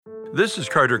This is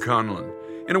Carter Conlon.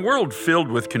 In a world filled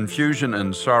with confusion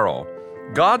and sorrow,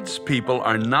 God's people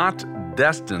are not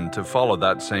destined to follow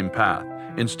that same path.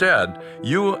 Instead,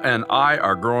 you and I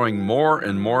are growing more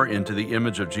and more into the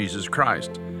image of Jesus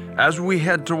Christ as we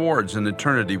head towards an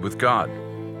eternity with God.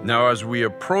 Now, as we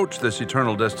approach this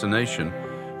eternal destination,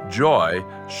 joy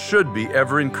should be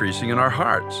ever increasing in our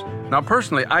hearts. Now,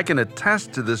 personally, I can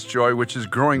attest to this joy which is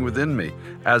growing within me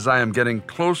as I am getting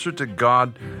closer to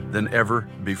God than ever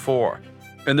before.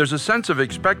 And there's a sense of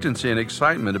expectancy and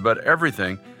excitement about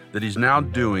everything that He's now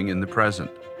doing in the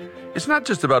present. It's not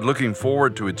just about looking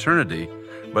forward to eternity,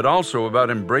 but also about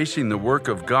embracing the work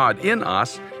of God in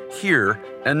us here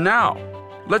and now.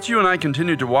 Let's you and I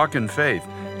continue to walk in faith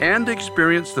and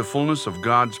experience the fullness of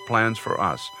God's plans for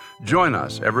us. Join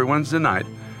us every Wednesday night,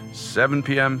 7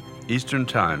 p.m. Eastern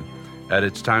Time at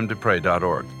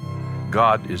itstimetopray.org.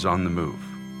 God is on the move.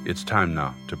 It's time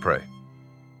now to pray.